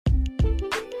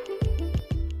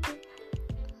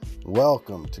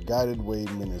Welcome to Guided Way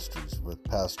Ministries with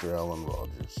Pastor Alan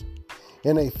Rogers.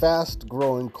 In a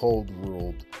fast-growing cold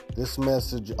world, this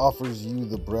message offers you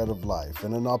the bread of life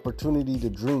and an opportunity to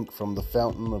drink from the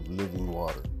fountain of living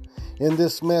water. In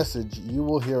this message, you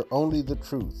will hear only the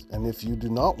truth, and if you do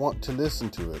not want to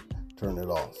listen to it, turn it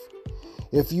off.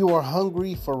 If you are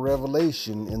hungry for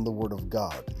revelation in the Word of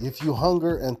God, if you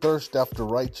hunger and thirst after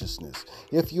righteousness,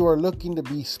 if you are looking to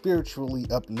be spiritually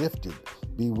uplifted,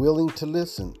 be willing to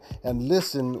listen and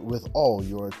listen with all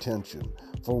your attention.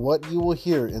 For what you will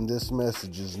hear in this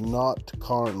message is not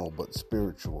carnal but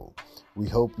spiritual. We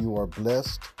hope you are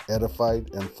blessed, edified,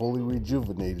 and fully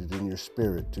rejuvenated in your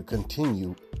spirit to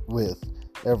continue with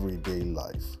everyday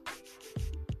life.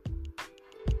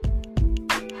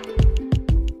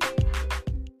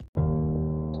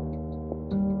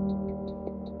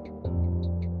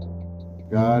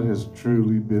 God has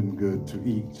truly been good to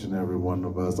each and every one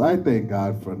of us. I thank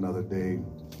God for another day.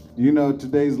 You know,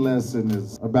 today's lesson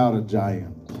is about a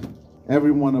giant.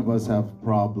 Every one of us have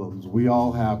problems. We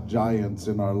all have giants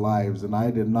in our lives, and I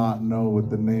did not know what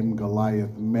the name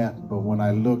Goliath meant, but when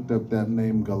I looked up that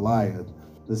name Goliath,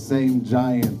 the same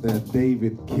giant that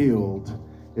David killed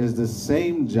is the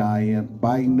same giant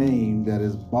by name that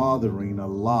is bothering a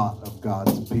lot of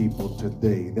God's people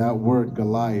today. That word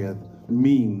Goliath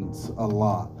means a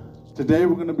lot. Today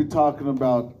we're going to be talking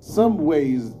about some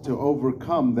ways to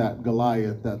overcome that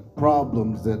Goliath, that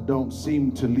problems that don't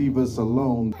seem to leave us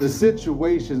alone, the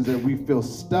situations that we feel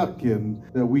stuck in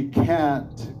that we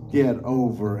can't get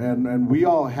over. And we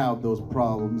all have those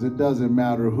problems. It doesn't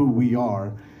matter who we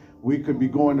are. We could be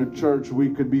going to church,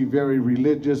 we could be very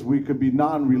religious, we could be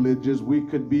non-religious, we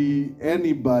could be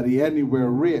anybody, anywhere,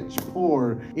 rich,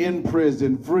 poor, in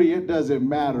prison, free. It doesn't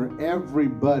matter.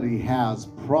 Everybody has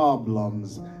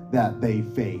problems that they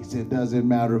face. It doesn't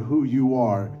matter who you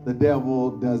are. The devil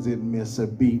doesn't miss a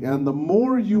beat. And the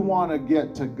more you want to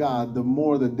get to God, the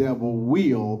more the devil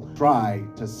will try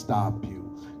to stop you.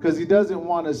 Because he doesn't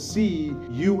want to see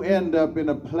you end up in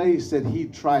a place that he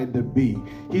tried to be.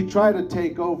 He tried to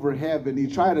take over heaven. He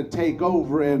tried to take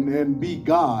over and be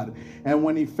God. And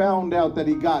when he found out that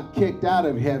he got kicked out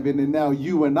of heaven, and now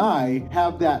you and I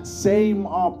have that same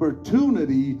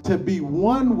opportunity to be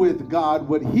one with God,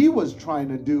 what he was trying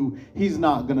to do, he's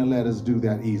not going to let us do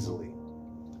that easily.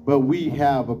 But we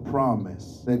have a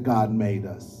promise that God made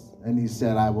us. And he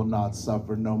said, I will not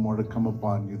suffer no more to come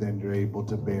upon you than you're able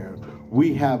to bear.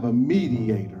 We have a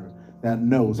mediator that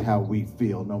knows how we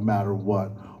feel no matter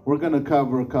what. We're going to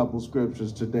cover a couple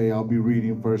scriptures today. I'll be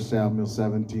reading 1 Samuel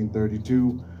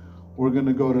 17:32. We're going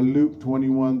to go to Luke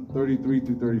 21:33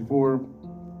 through 34.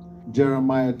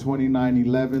 Jeremiah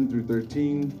 29:11 through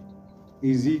 13.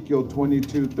 Ezekiel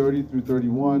 22:30 through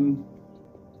 31.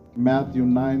 Matthew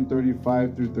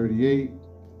 9:35 through 38.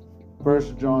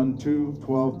 1 John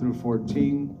 2:12 through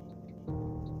 14,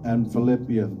 and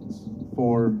Philippians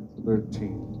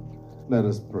 4:13. Let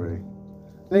us pray.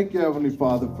 Thank you, Heavenly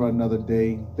Father, for another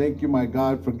day. Thank you, my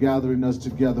God, for gathering us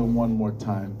together one more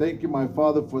time. Thank you, my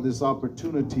Father, for this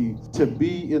opportunity to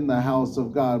be in the house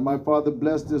of God. My Father,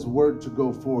 bless this word to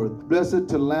go forth. Bless it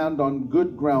to land on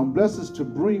good ground. Bless us to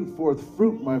bring forth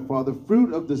fruit, my Father,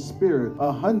 fruit of the Spirit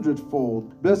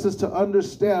 100-fold. Bless us to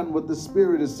understand what the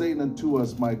Spirit is saying unto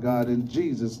us, my God. In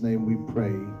Jesus' name we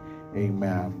pray.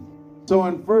 Amen. So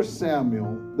in 1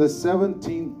 Samuel, the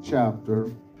 17th chapter,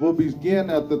 we'll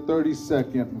begin at the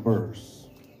 32nd verse.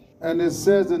 And it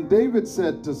says, And David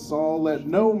said to Saul, Let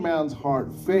no man's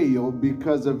heart fail,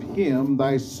 because of him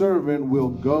thy servant will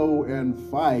go and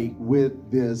fight with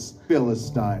this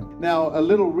Philistine. Now, a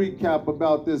little recap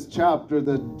about this chapter.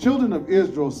 The children of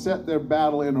Israel set their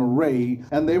battle in array,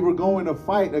 and they were going to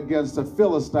fight against the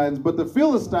Philistines. But the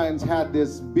Philistines had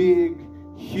this big,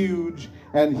 huge,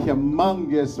 and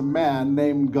humongous man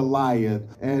named Goliath.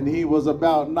 And he was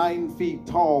about 9 feet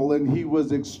tall, and he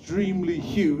was extremely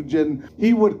huge. And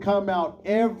he would come out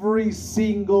every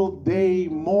single day,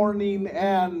 morning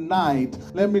and night.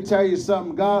 Let me tell you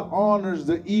something. God honors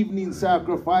the evening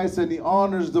sacrifice, and he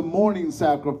honors the morning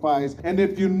sacrifice. And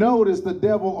if you notice, the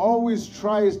devil always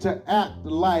tries to act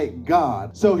like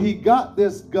God. So he got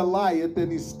this Goliath, and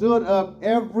he stood up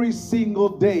every single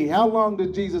day. How long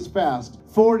did Jesus fast?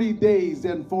 40 days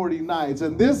and 40 nights.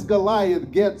 And this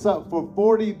Goliath gets up for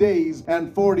 40 days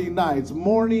and 40 nights,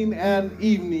 morning and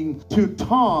evening, to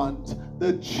taunt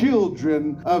the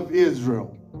children of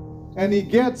Israel. And he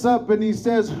gets up and he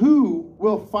says, who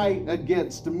will fight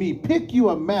against me? Pick you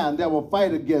a man that will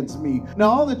fight against me. Now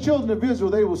all the children of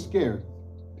Israel, they were scared.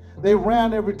 They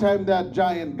ran every time that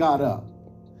giant got up.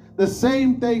 The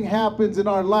same thing happens in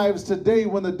our lives today.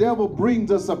 When the devil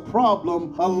brings us a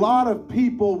problem, a lot of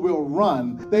people will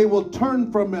run. They will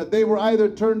turn from it. They will either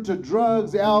turn to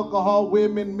drugs, alcohol,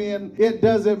 women, men. It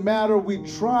doesn't matter. We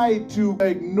try to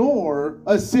ignore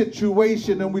a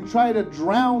situation and we try to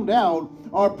drown out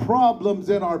our problems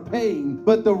and our pain.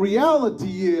 But the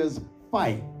reality is,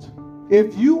 fight.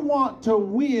 If you want to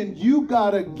win, you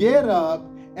gotta get up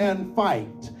and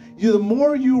fight. The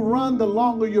more you run, the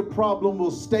longer your problem will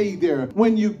stay there.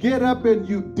 When you get up and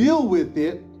you deal with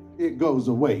it, it goes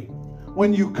away.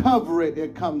 When you cover it,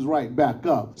 it comes right back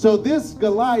up. So this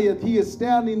Goliath, he is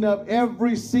standing up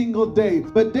every single day.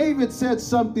 But David said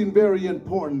something very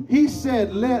important. He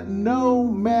said, let no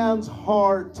man's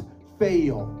heart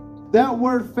fail. That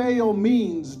word fail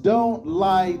means don't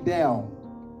lie down.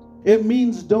 It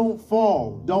means don't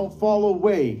fall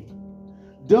away.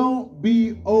 Don't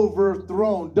be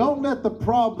overthrown. Don't let the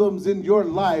problems in your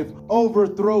life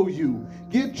overthrow you.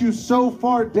 Get you so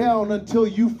far down until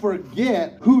you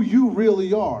forget who you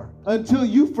really are. Until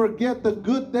you forget the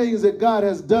good things that God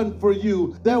has done for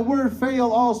you. That word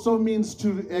fail also means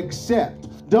to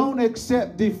accept. Don't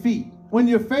accept defeat. When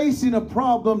you're facing a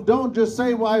problem, don't just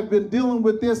say, well, I've been dealing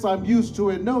with this, I'm used to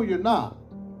it. No, you're not.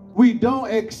 We don't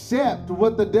accept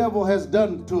what the devil has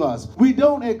done to us. We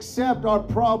don't accept our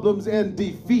problems and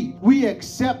defeat. We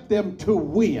accept them to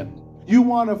win. You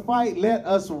want to fight? Let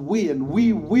us win.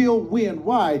 We will win.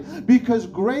 Why? Because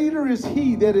greater is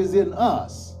he that is in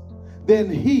us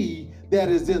than he that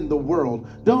is in the world.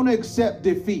 Don't accept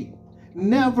defeat.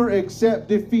 Never accept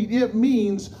defeat. It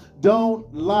means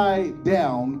don't lie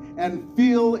down and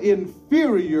feel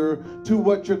inferior to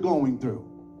what you're going through.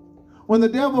 When the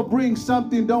devil brings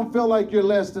something, don't feel like you're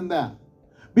less than that.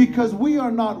 Because we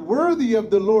are not worthy of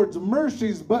the Lord's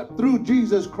mercies, but through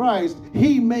Jesus Christ,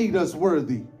 he made us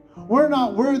worthy. We're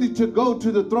not worthy to go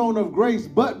to the throne of grace,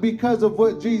 but because of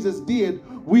what Jesus did,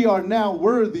 we are now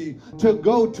worthy to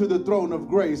go to the throne of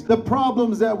grace. The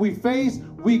problems that we face,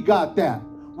 we got that.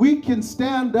 We can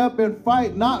stand up and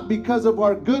fight not because of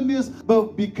our goodness,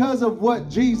 but because of what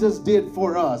Jesus did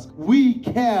for us. We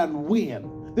can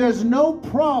win. There's no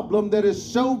problem that is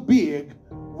so big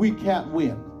we can't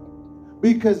win.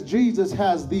 Because Jesus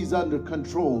has these under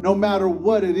control, no matter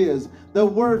what it is. The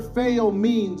word fail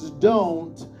means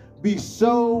don't be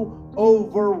so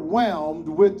overwhelmed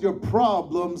with your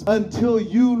problems until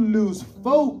you lose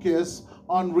focus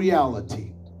on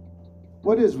reality.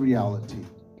 What is reality?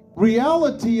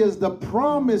 Reality is the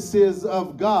promises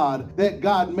of God that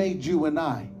God made you and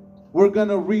I. We're going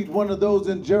to read one of those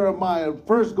in Jeremiah.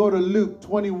 First, go to Luke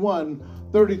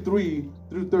 21:33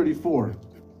 through 34.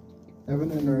 Heaven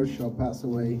and earth shall pass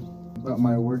away, but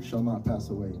my word shall not pass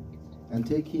away. And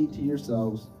take heed to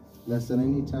yourselves, lest at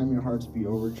any time your hearts be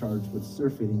overcharged with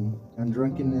surfeiting and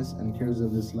drunkenness and cares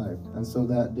of this life, and so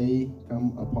that day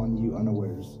come upon you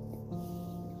unawares.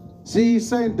 See, he's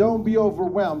saying don't be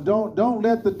overwhelmed. Don't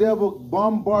let the devil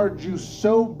bombard you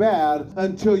so bad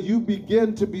until you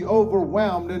begin to be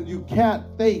overwhelmed and you can't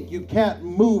think, you can't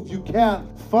move, you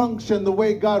can't function the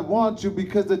way God wants you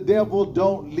because the devil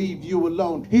don't leave you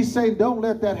alone. He's saying don't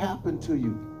let that happen to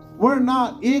you. We're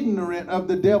not ignorant of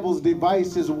the devil's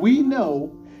devices. We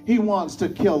know he wants to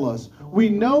kill us. We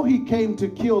know he came to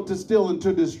kill, to steal, and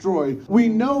to destroy. We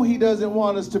know he doesn't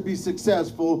want us to be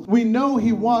successful. We know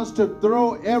he wants to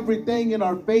throw everything in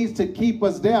our face to keep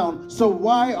us down. So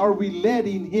why are we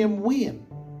letting him win?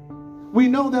 We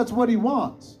know that's what he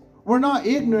wants. We're not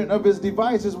ignorant of his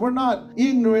devices. We're not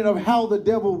ignorant of how the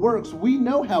devil works. We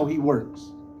know how he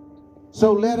works.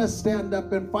 So let us stand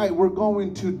up and fight. We're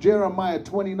going to Jeremiah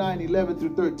 29:11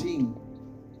 through 13.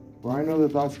 For I know the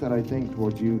thoughts that I think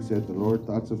toward you, said the Lord,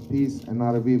 thoughts of peace and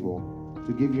not of evil,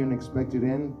 to give you an expected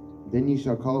end. Then ye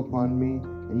shall call upon me,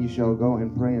 and ye shall go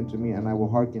and pray unto me, and I will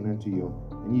hearken unto you.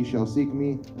 And ye shall seek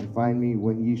me and find me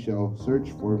when ye shall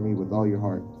search for me with all your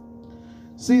heart.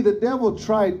 See, the devil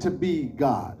tried to be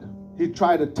God. He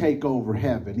tried to take over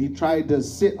heaven. He tried to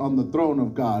sit on the throne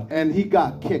of God, and he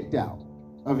got kicked out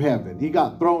of heaven. He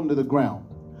got thrown to the ground.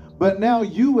 But now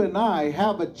you and I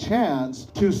have a chance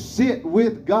to sit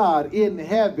with God in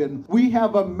heaven. We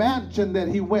have a mansion that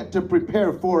he went to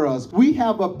prepare for us. We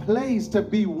have a place to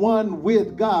be one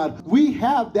with God. We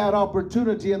have that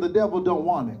opportunity and the devil don't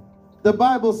want it. The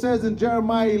Bible says in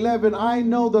Jeremiah 11, I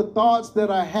know the thoughts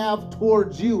that I have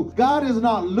towards you. God is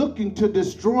not looking to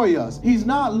destroy us. He's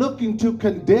not looking to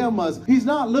condemn us. He's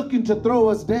not looking to throw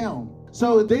us down.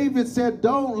 So David said,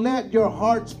 don't let your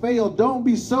hearts fail. Don't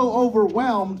be so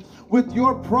overwhelmed with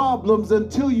your problems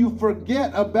until you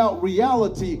forget about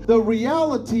reality. The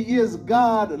reality is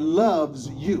God loves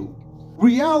you.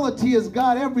 Reality is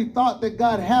every thought that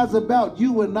God has about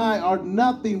you and I are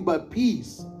nothing but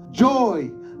peace, joy,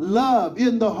 love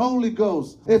in the Holy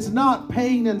Ghost. It's not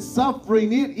pain and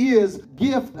suffering. It is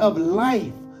gift of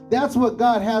life. That's what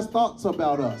God has thoughts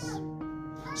about us.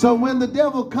 So when the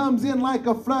devil comes in like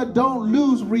a flood, don't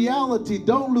lose reality.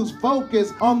 Don't lose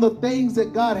focus on the things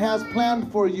that God has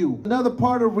planned for you. Another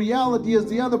part of reality is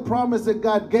the other promise that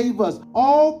God gave us.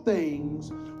 All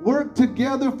things work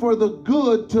together for the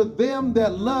good to them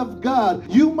that love God.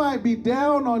 You might be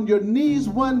down on your knees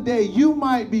one day. You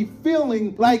might be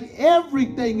feeling like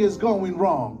everything is going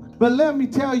wrong. But let me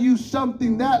tell you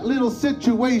something, that little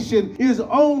situation is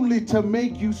only to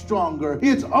make you stronger.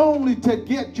 It's only to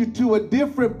get you to a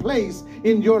different place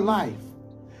in your life.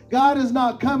 God is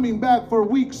not coming back for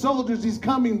weak soldiers. He's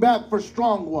coming back for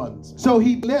strong ones. So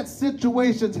he lets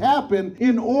situations happen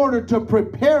in order to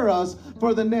prepare us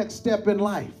for the next step in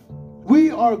life. We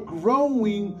are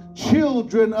growing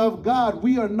children of God.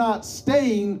 We are not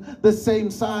staying the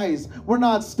same size. We're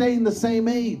not staying the same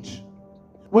age.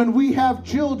 When we have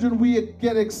children, we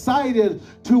get excited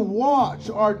to watch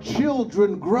our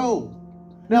children grow.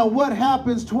 Now, what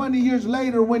happens 20 years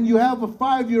later when you have a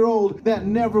 5-year-old that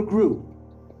never grew?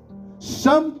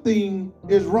 Something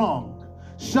is wrong.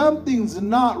 Something's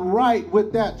not right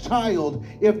with that child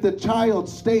if the child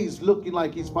stays looking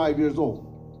like he's 5 years old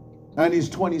and he's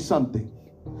 20-something.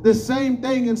 The same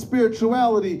thing in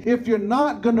spirituality. If you're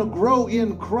not going to grow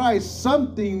in Christ,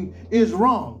 something is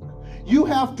wrong. You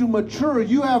have to mature.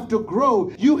 You have to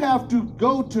grow. You have to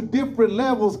go to different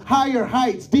levels, higher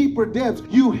heights, deeper depths.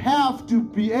 You have to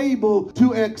be able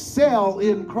to excel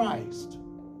in Christ.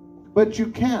 But you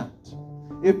can't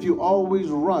if you always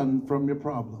run from your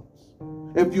problems.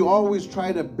 If you always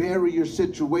try to bury your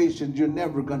situations, you're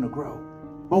never going to grow.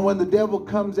 But when the devil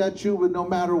comes at you with no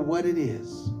matter what it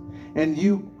is, and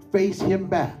you face him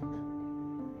back,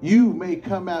 you may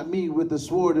come at me with a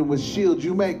sword and with shields.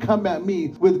 You may come at me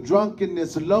with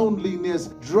drunkenness, loneliness,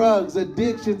 drugs,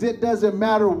 addictions. It doesn't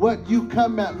matter what you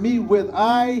come at me with.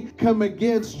 I come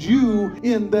against you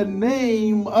in the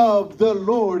name of the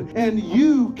Lord, and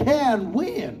you can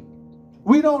win.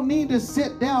 We don't need to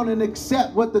sit down and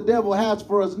accept what the devil has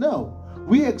for us. No,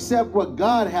 we accept what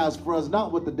God has for us,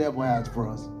 not what the devil has for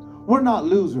us. We're not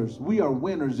losers. We are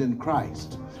winners in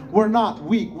Christ. We're not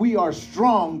weak. We are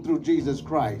strong through Jesus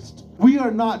Christ. We are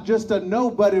not just a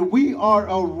nobody. We are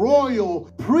a royal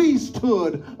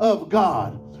priesthood of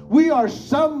God. We are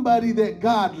somebody that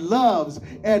God loves,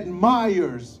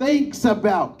 admires, thinks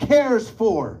about, cares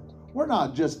for. We're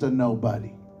not just a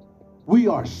nobody. We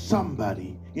are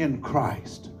somebody in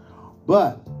Christ.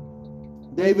 But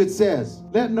David says,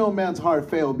 let no man's heart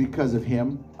fail because of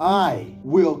him. I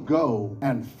will go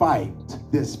and fight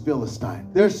this Philistine.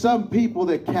 There's some people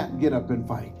that can't get up and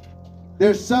fight.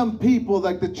 There's some people,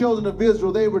 like the children of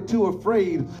Israel, they were too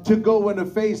afraid to go and to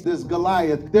face this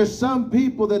Goliath. There's some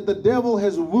people that the devil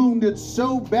has wounded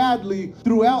so badly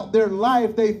throughout their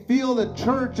life, they feel that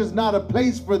church is not a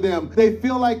place for them. They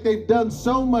feel like they've done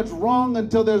so much wrong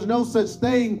until there's no such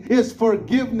thing as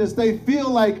forgiveness. They feel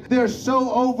like they're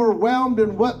so overwhelmed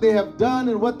in what they have done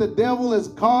and what the devil has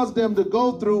caused them to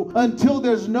go through until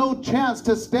there's no chance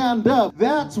to stand up.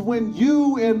 That's when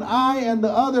you and I and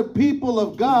the other people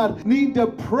of God need to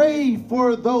pray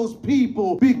for those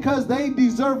people, because they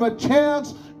deserve a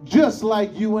chance just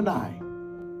like you and I.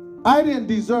 I didn't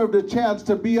deserve the chance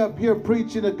to be up here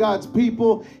preaching to God's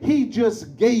people. He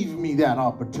just gave me that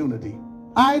opportunity.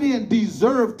 I didn't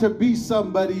deserve to be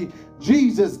somebody.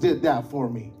 Jesus did that for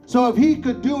me. So if he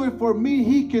could do it for me,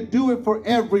 he could do it for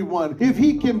everyone. If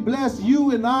he can bless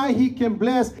you and I, he can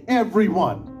bless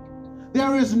everyone.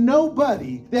 There is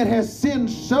nobody that has sinned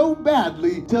so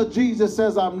badly till Jesus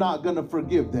says, I'm not going to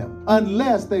forgive them,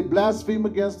 unless they blaspheme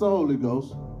against the Holy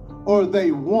Ghost or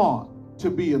they want to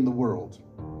be in the world.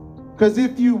 Because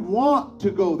if you want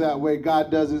to go that way, God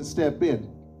doesn't step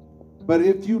in. But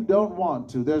if you don't want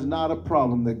to, there's not a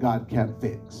problem that God can't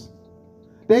fix.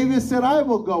 David said, I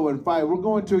will go and fight. We're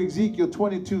going to Ezekiel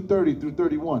 22:30 through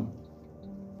 31.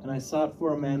 And I sought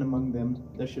for a man among them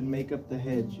that should make up the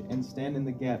hedge and stand in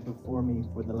the gap before me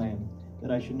for the land, that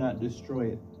I should not destroy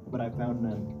it, but I found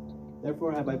none.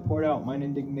 Therefore have I poured out mine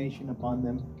indignation upon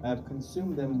them. I have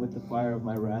consumed them with the fire of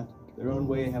my wrath. Their own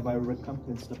way have I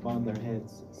recompensed upon their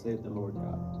heads, saith the Lord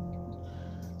God.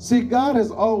 See, God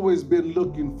has always been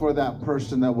looking for that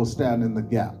person that will stand in the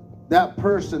gap, that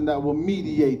person that will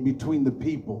mediate between the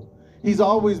people. He's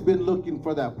always been looking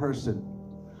for that person.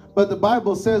 But the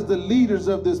Bible says the leaders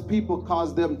of this people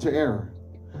caused them to err.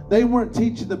 They weren't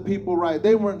teaching the people right.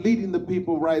 They weren't leading the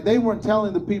people right. They weren't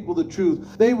telling the people the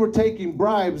truth. They were taking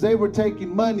bribes. They were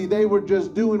taking money. They were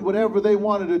just doing whatever they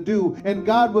wanted to do. And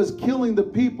God was killing the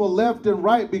people left and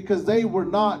right because they were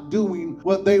not doing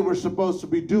what they were supposed to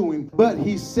be doing. But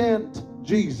he sent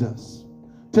Jesus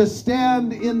to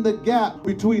stand in the gap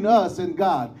between us and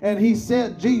God. And he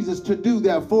sent Jesus to do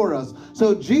that for us.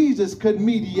 So Jesus could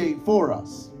mediate for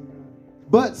us.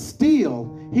 But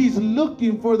still, he's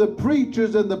looking for the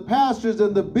preachers and the pastors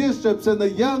and the bishops and the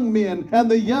young men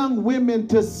and the young women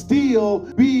to still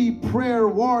be prayer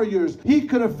warriors. He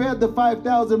could have fed the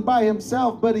 5,000 by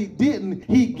himself, but he didn't.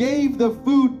 He gave the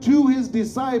food to his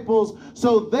disciples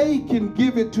so they can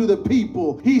give it to the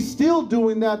people. He's still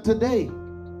doing that today.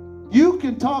 You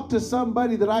can talk to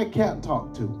somebody that I can't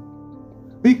talk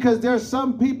to, because there's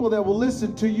some people that will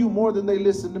listen to you more than they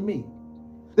listen to me.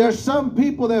 There's some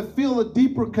people that feel a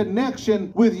deeper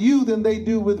connection with you than they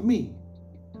do with me.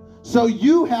 So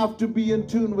you have to be in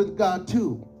tune with God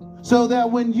too, so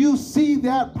that when you see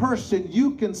that person,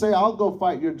 you can say, I'll go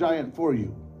fight your giant for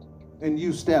you. And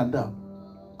you stand up.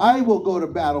 I will go to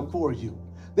battle for you.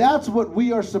 That's what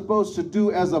we are supposed to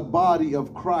do as a body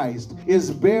of Christ,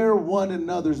 is bear one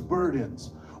another's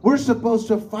burdens. We're supposed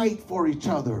to fight for each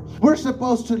other. We're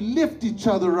supposed to lift each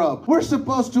other up. We're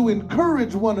supposed to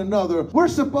encourage one another. We're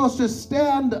supposed to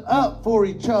stand up for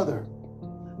each other.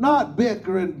 Not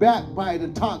bicker and backbite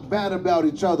and talk bad about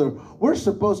each other. We're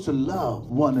supposed to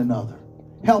love one another.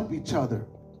 Help each other.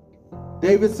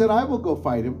 David said, I will go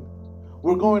fight him.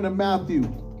 We're going to Matthew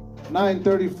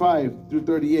 9:35 through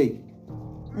 38.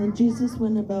 And Jesus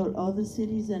went about all the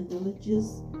cities and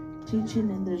villages, teaching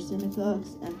in their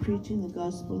synagogues and preaching the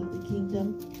gospel of the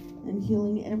kingdom and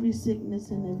healing every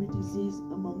sickness and every disease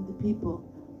among the people.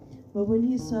 But when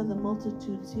he saw the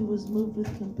multitudes, he was moved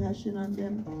with compassion on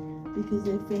them, because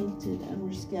they fainted and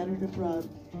were scattered abroad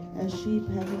as sheep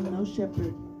having no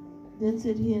shepherd. Then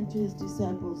said he unto his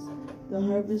disciples, The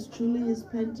harvest truly is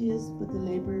plenteous, but the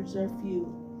laborers are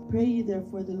few. Pray ye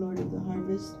therefore the Lord of the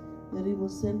harvest, that he will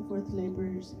send forth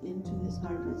laborers into his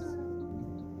harvest.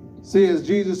 See, as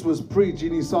Jesus was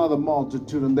preaching, he saw the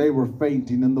multitude and they were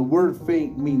fainting. And the word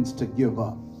faint means to give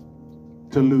up,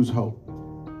 to lose hope.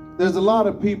 There's a lot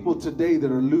of people today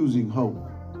that are losing hope.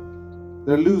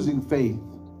 They're losing faith.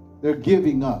 They're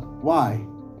giving up. Why?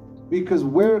 Because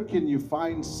where can you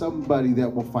find somebody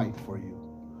that will fight for you?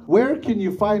 Where can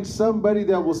you find somebody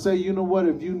that will say, you know what,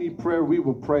 if you need prayer, we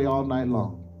will pray all night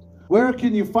long? Where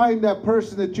can you find that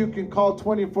person that you can call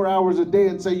 24 hours a day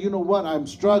and say, you know what, I'm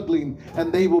struggling,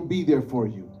 and they will be there for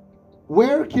you?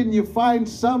 Where can you find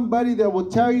somebody that will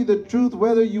tell you the truth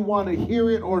whether you want to hear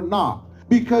it or not?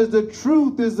 Because the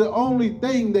truth is the only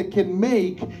thing that can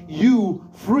make you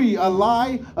free. A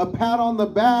lie, a pat on the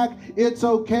back, it's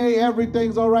okay,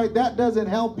 everything's all right, that doesn't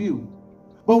help you.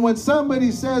 But when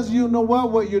somebody says, you know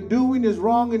what you're doing is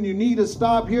wrong and you need to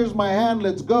stop, here's my hand,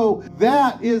 let's go,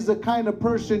 that is the kind of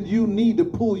person you need to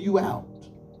pull you out.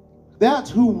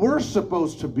 That's who we're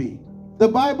supposed to be. The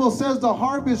Bible says the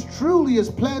harvest truly is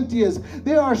plenteous.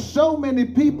 There are so many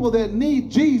people that need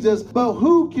Jesus, but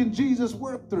who can Jesus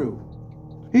work through?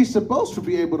 He's supposed to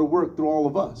be able to work through all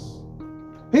of us.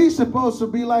 He's supposed to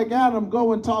be like Adam,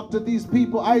 go and talk to these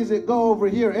people. Isaac, go over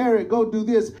here. Eric, go do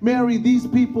this. Mary, these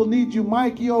people need you.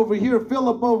 Mikey over here.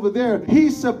 Philip over there.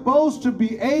 He's supposed to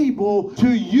be able to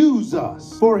use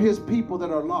us for his people that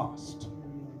are lost.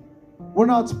 We're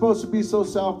not supposed to be so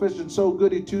selfish and so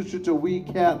goody two-shoes till we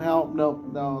can't help.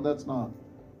 No, that's not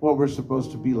what we're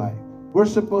supposed to be like. We're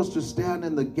supposed to stand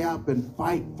in the gap and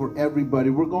fight for everybody.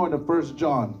 We're going to 1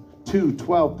 John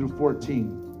 2:12 through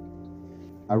 14.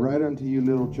 I write unto you,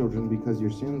 little children, because your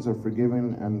sins are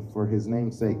forgiven, and for his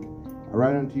name's sake. I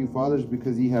write unto you, fathers,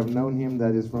 because ye have known him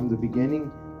that is from the beginning.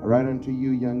 I write unto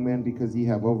you, young men, because ye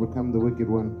have overcome the wicked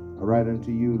one. I write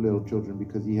unto you, little children,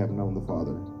 because ye have known the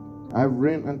Father. I have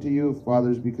written unto you,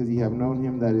 fathers, because ye have known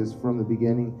him that is from the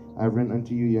beginning. I have written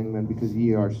unto you, young men, because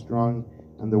ye are strong,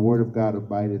 and the word of God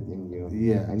abideth in you.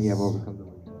 Yes. And ye have overcome the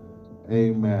wicked.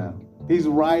 Amen. He's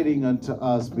writing unto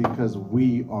us because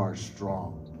we are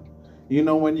strong. You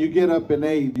know, when you get up in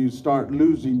age, you start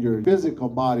losing, your physical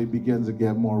body begins to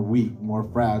get more weak, more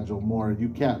fragile, you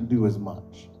can't do as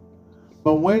much.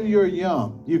 But when you're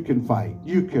young, you can fight,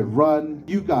 you can run,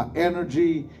 you got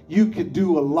energy, you can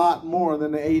do a lot more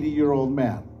than an 80-year-old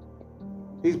man.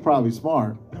 He's probably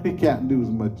smart, he can't do as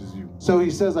much as you. So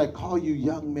he says, I call you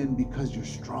young men because you're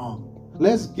strong.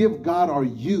 Let's give God our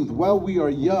youth. While we are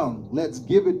young, let's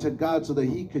give it to God so that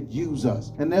he could use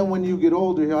us. And then when you get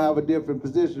older, he'll have a different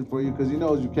position for you because he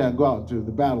knows you can't go out to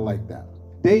the battle like that.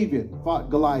 David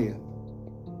fought Goliath.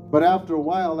 But after a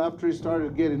while, after he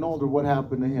started getting older, what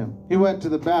happened to him? He went to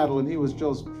the battle and he was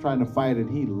just trying to fight and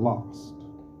he lost.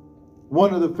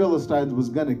 One of the Philistines was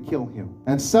going to kill him.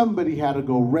 And somebody had to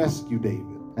go rescue David.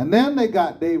 And then they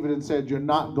got David and said, you're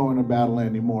not going to battle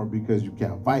anymore because you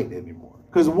can't fight anymore.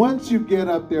 Because once you get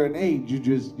up there in age,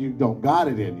 you don't got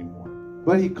it anymore.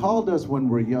 But he called us when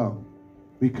we're young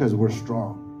because we're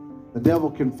strong. The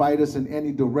devil can fight us in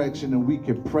any direction, and we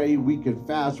can pray, we can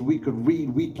fast, we can read,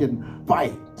 we can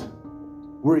fight.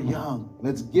 We're young.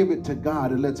 Let's give it to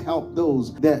God and let's help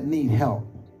those that need help.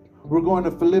 We're going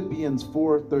to Philippians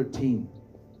 4:13.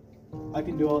 I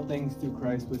can do all things through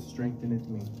Christ which strengtheneth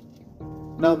me.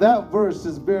 Now that verse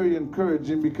is very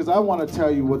encouraging because I want to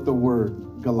tell you what the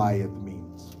word Goliath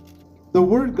means. The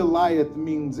word Goliath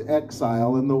means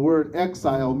exile, and the word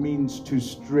exile means to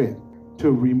strip,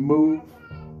 to remove,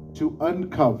 to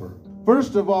uncover.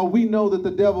 First of all, we know that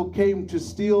the devil came to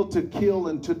steal, to kill,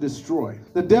 and to destroy.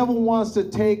 The devil wants to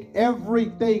take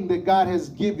everything that God has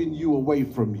given you away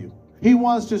from you. He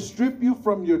wants to strip you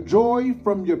from your joy,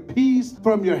 from your peace,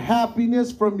 from your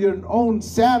happiness, from your own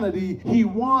sanity. He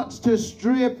wants to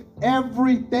strip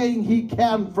everything he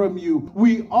can from you.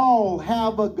 We all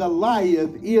have a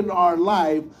Goliath in our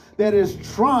life that is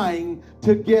trying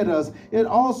to get us. It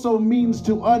also means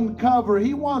to uncover.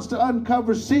 He wants to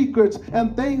uncover secrets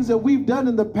and things that we've done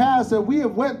in the past that we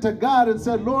have went to God and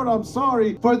said, Lord, I'm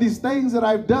sorry for these things that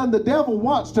I've done. The devil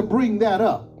wants to bring that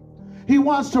up. He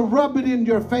wants to rub it in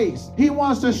your face. He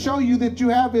wants to show you that you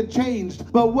haven't changed.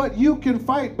 But what you can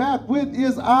fight back with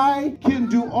is, I can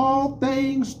do all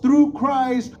things through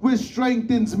Christ which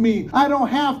strengthens me. I don't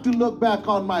have to look back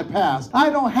on my past. I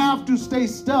don't have to stay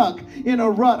stuck in a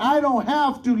rut. I don't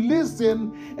have to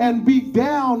listen and be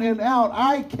down and out.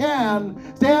 I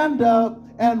can stand up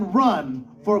and run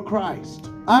for Christ.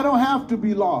 I don't have to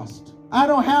be lost. I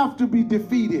don't have to be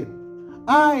defeated.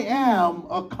 I am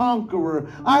a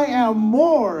conqueror. I am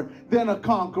more than a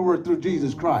conqueror through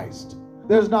Jesus Christ.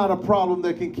 There's not a problem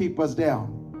that can keep us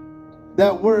down.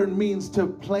 That word means to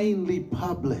plainly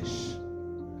publish.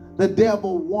 The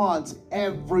devil wants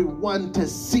everyone to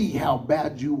see how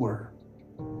bad you were.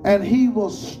 And he will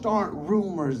start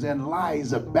rumors and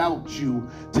lies about you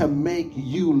to make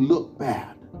you look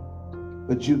bad.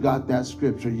 But you got that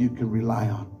scripture you can rely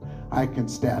on. I can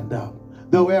stand up.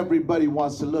 Though everybody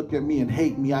wants to look at me and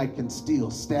hate me, I can still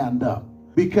stand up.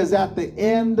 Because at the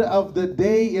end of the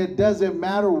day, it doesn't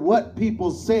matter what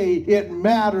people say. It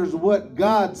matters what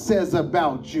God says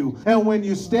about you. And when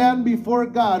you stand before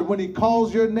God, when he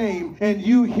calls your name and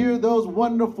you hear those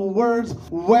wonderful words,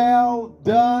 well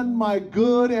done, my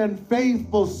good and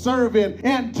faithful servant,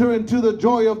 enter into the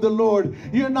joy of the Lord.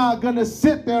 You're not going to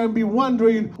sit there and be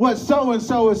wondering what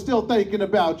so-and-so is still thinking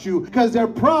about you, because they're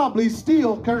probably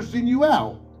still cursing you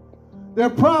out. They're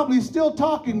probably still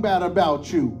talking bad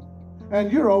about you. And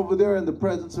you're over there in the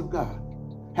presence of God,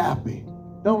 happy.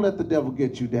 Don't let the devil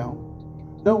get you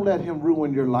down. Don't let him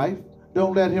ruin your life.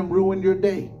 Don't let him ruin your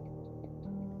day.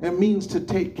 It means to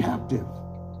take captive.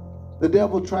 The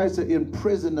devil tries to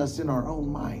imprison us in our own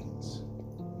minds.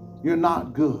 You're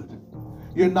not good.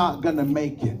 You're not going to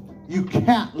make it. You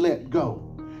can't let go.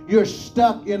 You're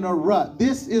stuck in a rut.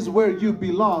 This is where you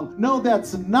belong. No,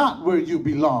 that's not where you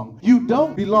belong. You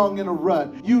don't belong in a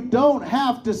rut. You don't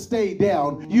have to stay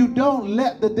down. You don't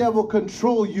let the devil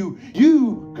control you.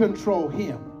 You control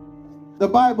him. The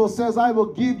Bible says, I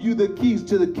will give you the keys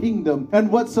to the kingdom, and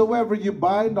whatsoever you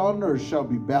bind on earth shall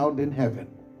be bound in heaven.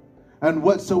 And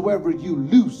whatsoever you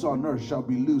loose on earth shall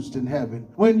be loosed in heaven.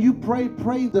 When you pray,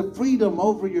 pray the freedom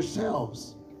over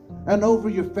yourselves and over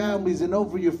your families and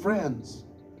over your friends.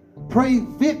 Pray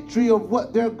victory of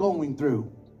what they're going through,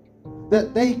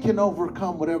 that they can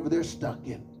overcome whatever they're stuck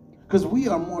in. Because we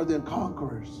are more than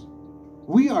conquerors.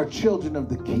 We are children of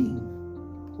the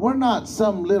King. We're not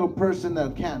some little person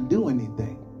that can't do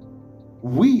anything.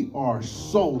 We are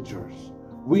soldiers.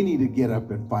 We need to get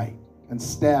up and fight and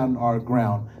stand our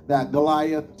ground. That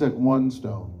Goliath took one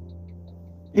stone.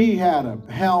 He had a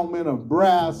helmet of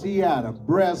brass. He had a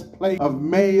breastplate of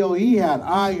mail. He had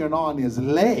iron on his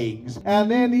legs.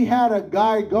 And then he had a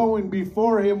guy going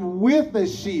before him with a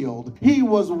shield. He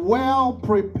was well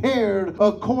prepared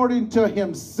according to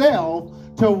himself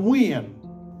to win.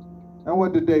 And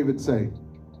what did David say?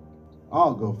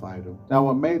 I'll go fight him. Now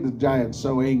what made the giant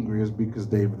so angry is because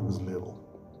David was little.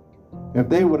 If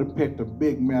they would have picked a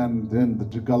big man, then the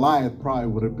Goliath probably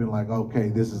would have been like, okay,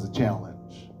 this is a challenge.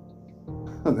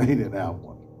 They didn't have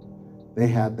one. They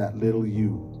had that little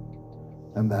you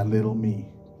and that little me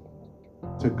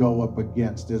to go up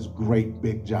against this great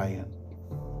big giant.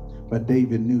 But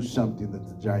David knew something that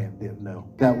the giant didn't know.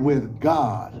 That with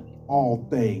God all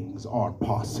things are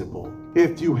possible.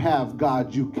 If you have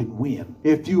God, you can win.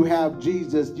 If you have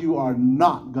Jesus, you are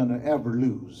not going to ever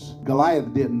lose.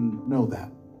 Goliath didn't know that.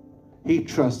 He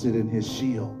trusted in his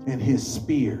shield and his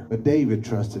spear, but David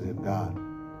trusted in God.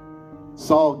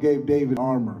 Saul gave David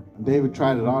armor, and David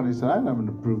tried it on. He said, I'm not going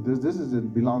to prove this. This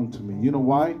doesn't belong to me. You know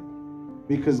why?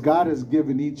 Because God has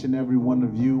given each and every one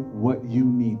of you what you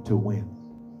need to win.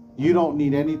 You don't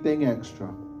need anything extra.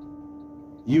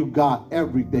 You got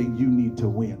everything you need to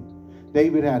win.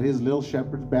 David had his little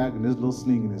shepherd's bag and his little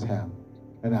sling in his hand,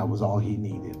 and that was all he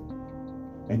needed.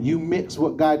 And you mix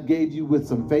what God gave you with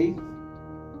some faith,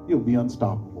 you'll be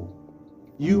unstoppable.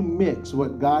 You mix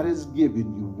what God has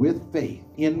given you with faith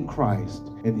in Christ,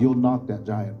 and you'll knock that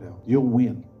giant down. You'll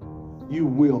win. You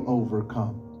will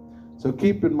overcome. So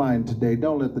keep in mind today,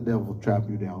 don't let the devil trap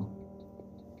you down.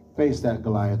 Face that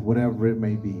Goliath, whatever it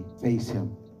may be. Face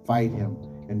him, fight him,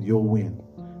 and you'll win.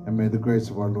 And may the grace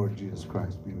of our Lord Jesus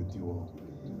Christ be with you all.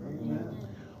 Amen.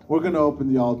 We're going to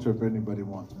open the altar. If anybody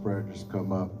wants prayer, just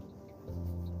come up.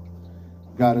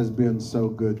 God has been so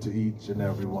good to each and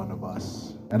every one of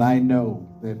us. And I know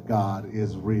that God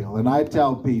is real. And I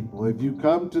tell people, if you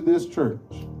come to this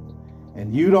church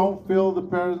and you don't feel the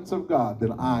presence of God,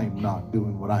 then I'm not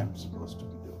doing what I'm supposed to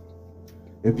be doing.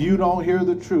 If you don't hear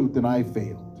the truth, then I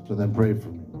failed. So then pray for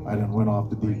me. I done went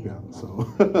off the deep end,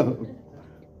 so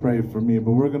pray for me.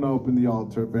 But we're going to open the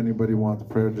altar. If anybody wants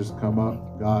prayer, just come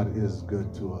up. God is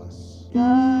good to us.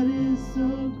 God is so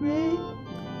great,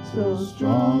 So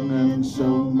strong and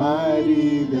so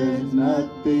mighty, there's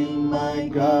nothing my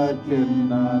God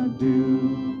cannot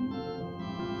do.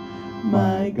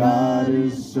 My God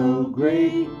is so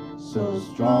great, so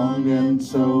strong and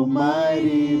so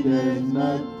mighty, there's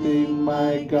nothing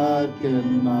my God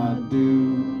cannot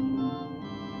do.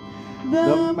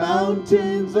 The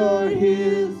mountains are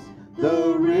His,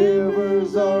 the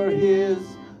rivers are His,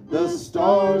 the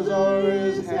stars are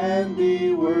His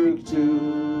handiwork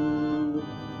too.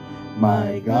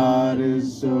 My God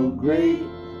is so great,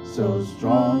 so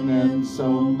strong and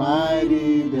so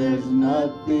mighty, there's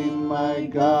nothing my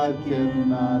God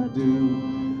cannot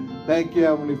do. Thank you,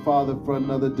 Heavenly Father, for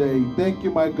another day. Thank you,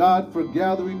 my God, for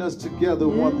gathering us together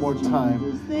one more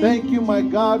time. Thank you, my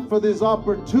God, for these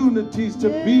opportunities to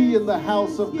be in the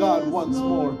house of God once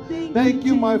more. Thank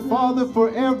you, my Father, for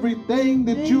everything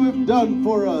that you have done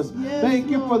for us.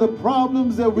 Thank you for the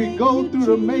problems that we go through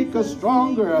to make us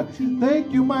stronger.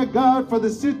 Thank you, my God, for the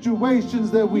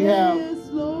situations that we have.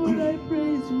 Lord, I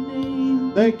praise your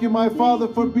name. Thank you, my Father,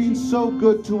 for being so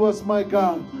good to us, my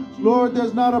God. Lord,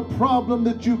 there's not a problem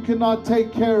that you cannot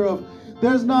take care of.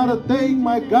 There's not a thing,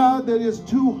 my God, that is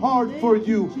too hard for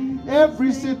you.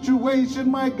 Every situation,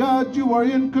 my God, you are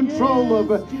in control of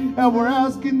it. And we're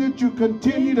asking that you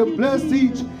continue to bless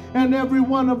each and every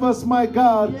one of us, my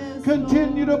God.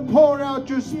 Continue to pour out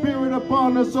your Spirit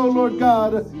upon us, oh Lord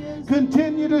God.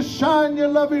 Continue to shine your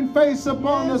loving face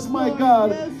upon us, my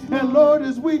God. And Lord,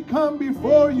 as we come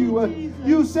before you,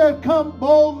 you said, come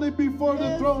boldly before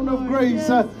the throne of grace.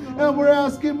 And we're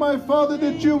asking, my Father,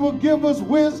 that you will give us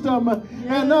wisdom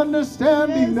and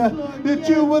understanding, that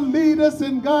you will lead us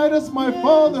and guide us, my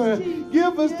Father.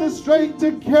 Give us the strength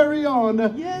to carry on.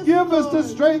 Give us the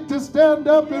strength to stand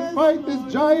up and fight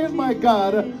this giant, my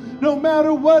God. No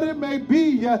matter what it may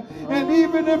be. And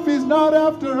even if he's not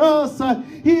after us,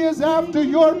 he is after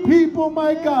your people,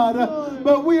 my God.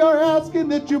 But we are asking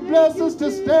that you bless us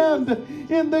to stand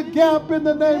in the gap in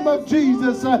the name of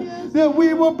Jesus, that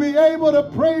we will be able to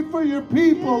pray for your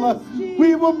people.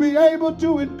 We will be able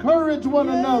to encourage one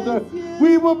another.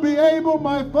 We will be able,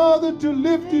 my Father, to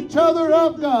lift each other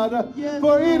up, God.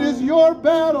 For it is your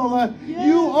battle.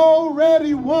 You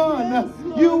already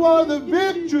won. You are the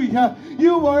victory.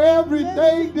 You are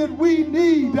everything that we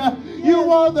need.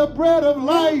 You are the bread of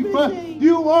life.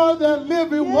 You are that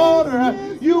living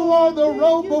water. You are the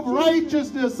robe of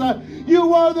righteousness.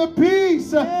 You are the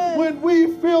peace when we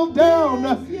feel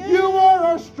down. You are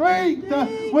our strength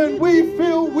when we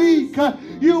feel weak.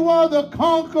 You are the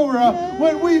conqueror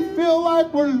when we feel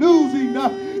like we're losing.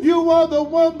 You are the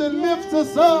one that lifts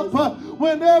us up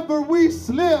whenever we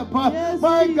slip.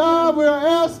 My God, we're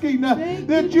asking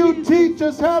that you teach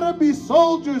us how to be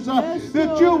soldiers,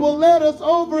 that you will let us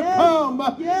overcome,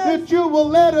 that you will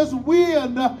let us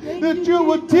win, that you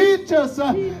will teach us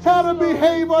how to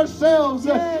behave ourselves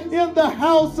in the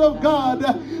house of God,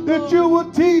 that you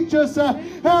will teach us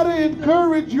how to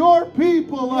encourage your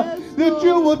people, that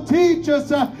you will teach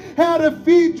us how to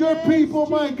feed your people,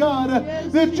 my God,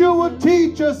 that you will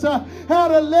teach us how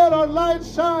to let our light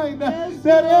shine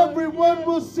that everyone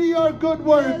will see our good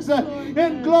works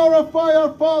and glorify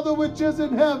our Father which is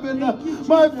in heaven.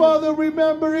 My Father,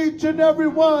 remember each and every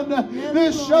one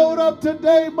that showed up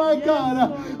today, my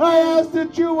God. I ask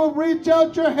that you will reach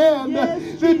out your hand,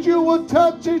 that you will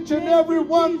touch each and every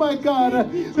one, my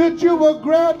God, that you will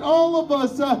grant all of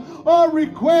us our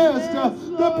request,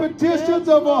 the petitions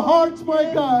of our hearts,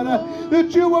 my God,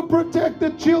 that you will protect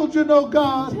the children, oh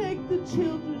God. Protect the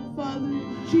children, Father.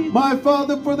 Jesus. My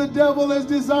Father, for the devil has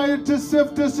desired to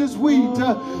sift us as wheat,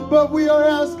 but we are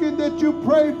asking that you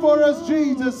pray for us,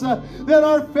 Jesus, that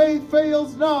our faith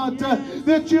fails not,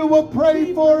 that you will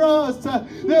pray for us,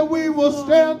 that we will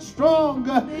stand strong,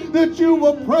 that you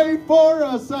will pray for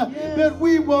us, that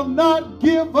we will not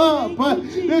give up,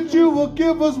 that you will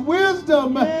give us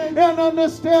wisdom and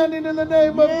understanding in the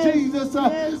name of Jesus.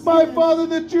 My Father,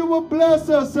 that you will bless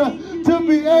us to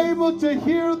be able to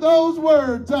hear those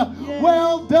words.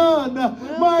 Well done,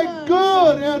 my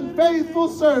good and faithful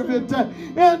servant.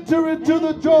 Enter into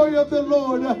the joy of the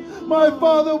Lord. My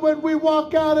Father, when we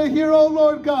walk out of here, oh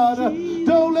Lord God,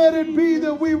 don't let it be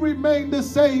that we remain the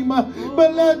same,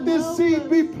 but let this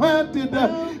seed be planted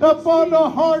upon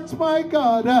our hearts, my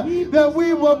God, that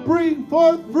we will bring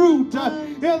forth fruit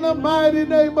in the mighty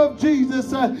name of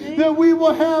Jesus, that we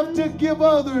will have to give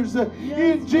others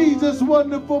in Jesus'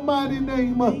 wonderful mighty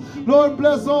name. Lord,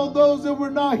 bless all those that were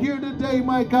not here today,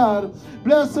 my God.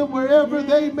 Bless them wherever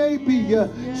they may be.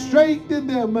 Strengthen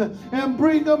them and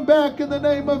bring them back in the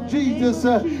name of Jesus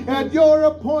at your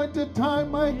appointed time,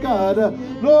 my God.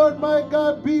 Lord, my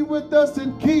God, be with us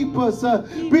and keep us.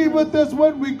 Be with us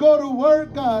when we go to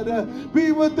work, God.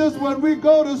 Be with us when we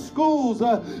go to schools.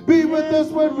 Be with us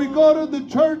when we go to the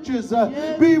churches.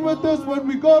 Be with us when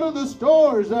we go to the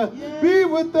stores. Be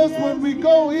with us when we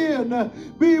go in.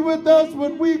 Be with us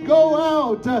when we go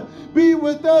out. Be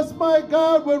with us, my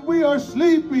God, when we are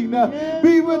sleeping.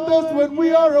 Be with us when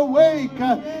we are awake.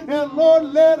 And Lord,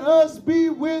 let us be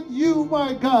with you,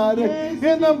 my God,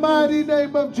 in the mighty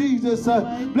name of Jesus.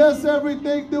 Bless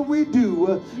everything that we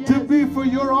do to be for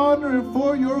your honor and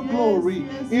for your glory.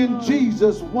 In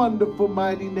Jesus' wonderful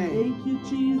mighty name. Thank you,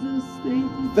 Jesus.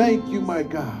 Thank you. Thank you, my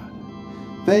God.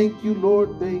 Thank you,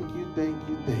 Lord. Thank you, thank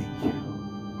you, thank you.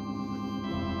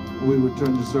 We would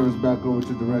turn the service back over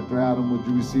to Director Adam. Would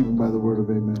you receive him by the word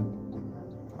of amen?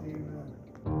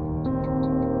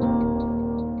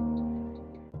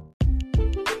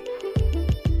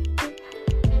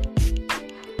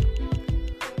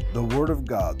 The word of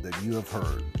God that you have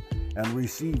heard and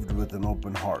received with an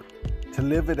open heart, to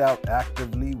live it out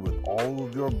actively with all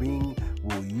of your being,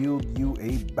 will yield you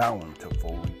a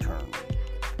bountiful return.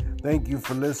 Thank you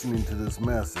for listening to this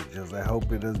message, as I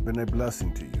hope it has been a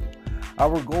blessing to you.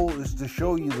 Our goal is to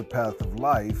show you the path of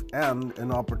life and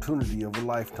an opportunity of a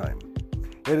lifetime.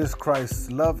 It is Christ's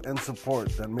love and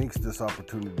support that makes this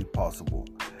opportunity possible.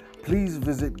 Please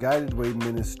visit Guided Way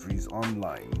Ministries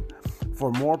online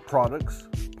for more products,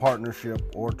 partnership,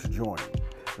 or to join.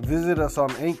 Visit us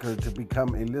on Anchor to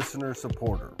become a listener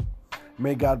supporter.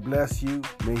 May God bless you,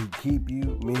 may He keep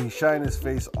you, may He shine His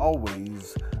face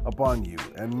always upon you,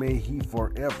 and may He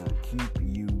forever keep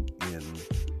you